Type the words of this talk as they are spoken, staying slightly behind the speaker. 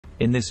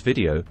In this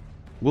video,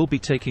 we'll be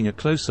taking a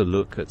closer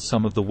look at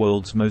some of the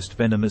world's most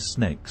venomous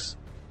snakes.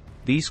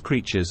 These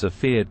creatures are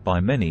feared by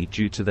many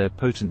due to their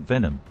potent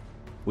venom,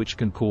 which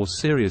can cause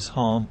serious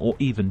harm or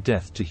even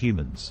death to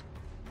humans.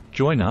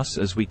 Join us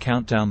as we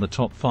count down the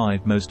top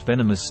 5 most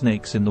venomous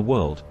snakes in the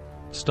world,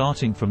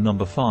 starting from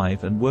number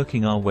 5 and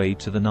working our way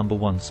to the number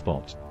 1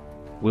 spot.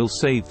 We'll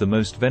save the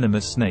most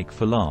venomous snake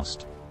for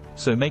last,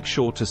 so make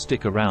sure to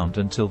stick around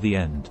until the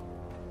end.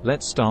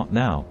 Let's start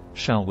now,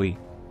 shall we?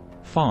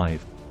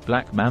 5.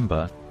 Black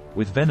Mamba,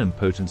 with venom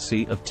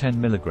potency of 10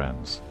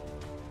 mg.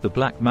 The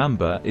Black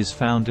Mamba is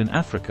found in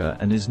Africa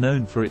and is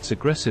known for its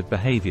aggressive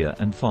behavior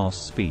and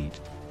fast speed.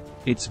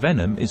 Its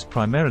venom is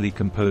primarily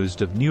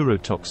composed of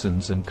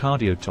neurotoxins and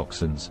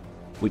cardiotoxins,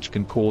 which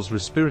can cause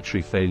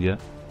respiratory failure,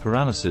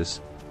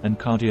 paralysis, and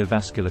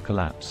cardiovascular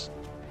collapse.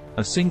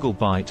 A single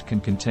bite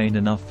can contain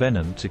enough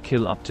venom to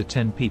kill up to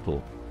 10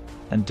 people,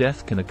 and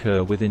death can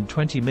occur within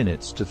 20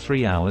 minutes to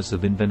 3 hours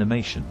of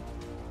envenomation.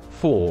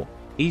 4.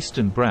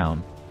 Eastern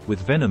Brown,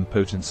 with venom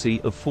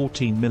potency of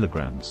 14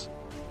 mg.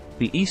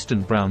 The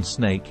eastern brown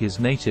snake is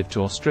native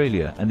to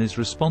Australia and is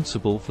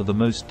responsible for the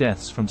most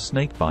deaths from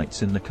snake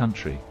bites in the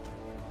country.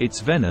 Its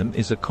venom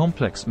is a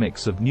complex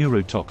mix of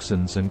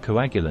neurotoxins and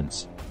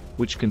coagulants,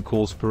 which can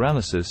cause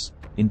paralysis,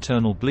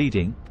 internal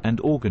bleeding,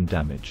 and organ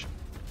damage.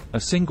 A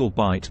single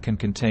bite can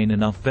contain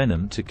enough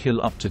venom to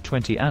kill up to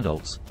 20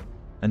 adults,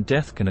 and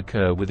death can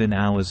occur within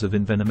hours of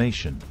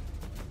envenomation.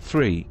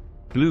 3.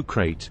 Blue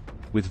Krait,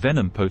 with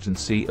venom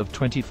potency of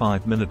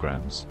 25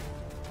 mg.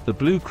 The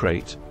blue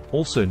krait,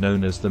 also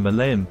known as the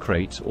Malayan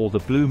krait or the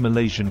blue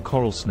Malaysian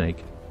coral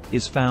snake,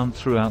 is found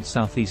throughout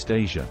Southeast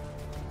Asia.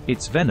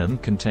 Its venom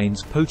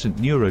contains potent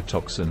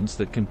neurotoxins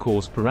that can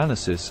cause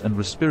paralysis and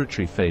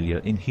respiratory failure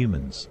in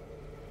humans.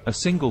 A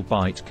single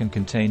bite can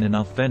contain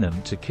enough venom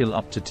to kill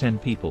up to 10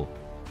 people,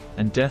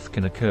 and death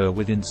can occur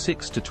within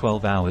 6 to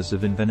 12 hours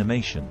of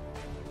envenomation.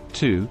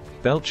 2.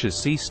 Belcher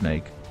sea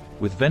snake,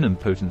 with venom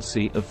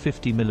potency of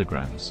 50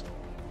 mg.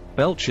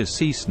 Belcher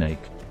sea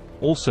snake,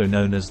 also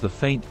known as the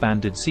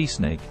faint-banded sea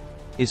snake,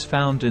 is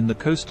found in the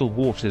coastal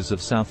waters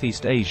of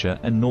Southeast Asia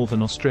and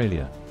northern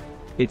Australia.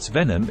 Its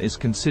venom is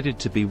considered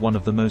to be one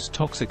of the most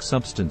toxic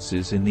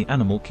substances in the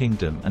animal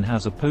kingdom and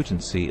has a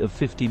potency of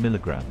 50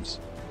 mg.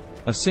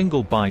 A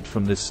single bite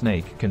from this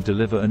snake can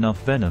deliver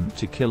enough venom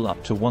to kill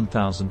up to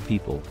 1,000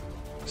 people.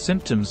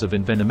 Symptoms of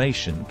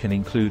envenomation can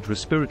include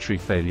respiratory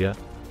failure,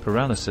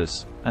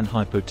 paralysis, and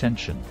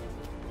hypotension.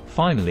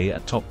 Finally,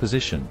 at top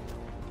position,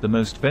 the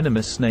most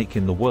venomous snake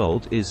in the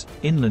world is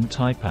Inland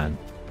Taipan,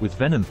 with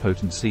venom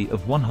potency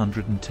of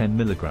 110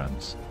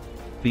 mg.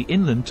 The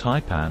Inland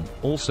Taipan,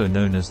 also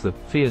known as the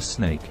fierce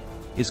snake,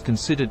 is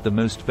considered the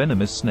most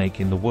venomous snake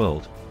in the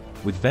world,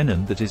 with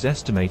venom that is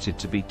estimated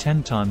to be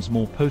 10 times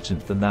more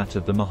potent than that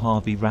of the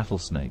Mojave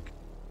rattlesnake.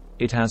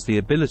 It has the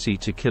ability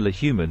to kill a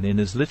human in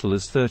as little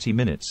as 30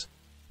 minutes,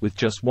 with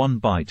just one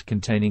bite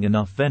containing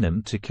enough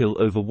venom to kill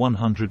over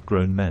 100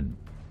 grown men.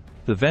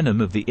 The venom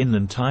of the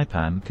Inland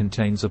Taipan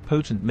contains a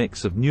potent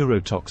mix of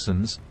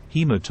neurotoxins,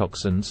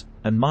 hemotoxins,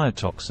 and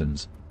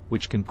myotoxins,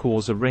 which can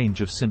cause a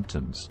range of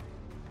symptoms.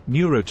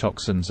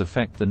 Neurotoxins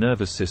affect the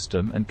nervous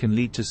system and can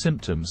lead to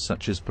symptoms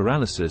such as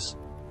paralysis,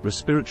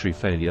 respiratory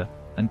failure,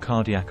 and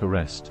cardiac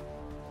arrest.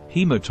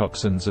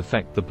 Hemotoxins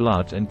affect the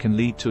blood and can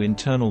lead to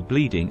internal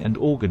bleeding and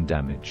organ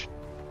damage.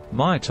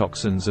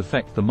 Myotoxins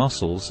affect the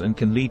muscles and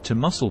can lead to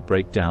muscle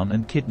breakdown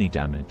and kidney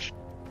damage.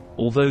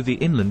 Although the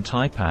Inland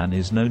Taipan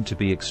is known to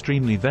be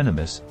extremely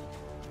venomous,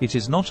 it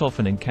is not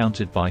often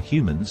encountered by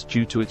humans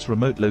due to its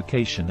remote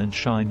location and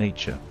shy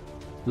nature.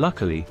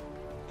 Luckily,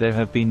 there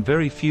have been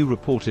very few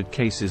reported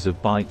cases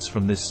of bites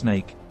from this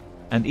snake,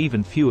 and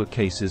even fewer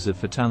cases of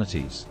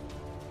fatalities.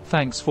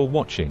 Thanks for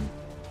watching.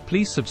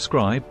 Please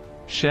subscribe,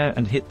 share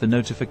and hit the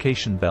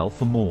notification bell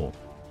for more.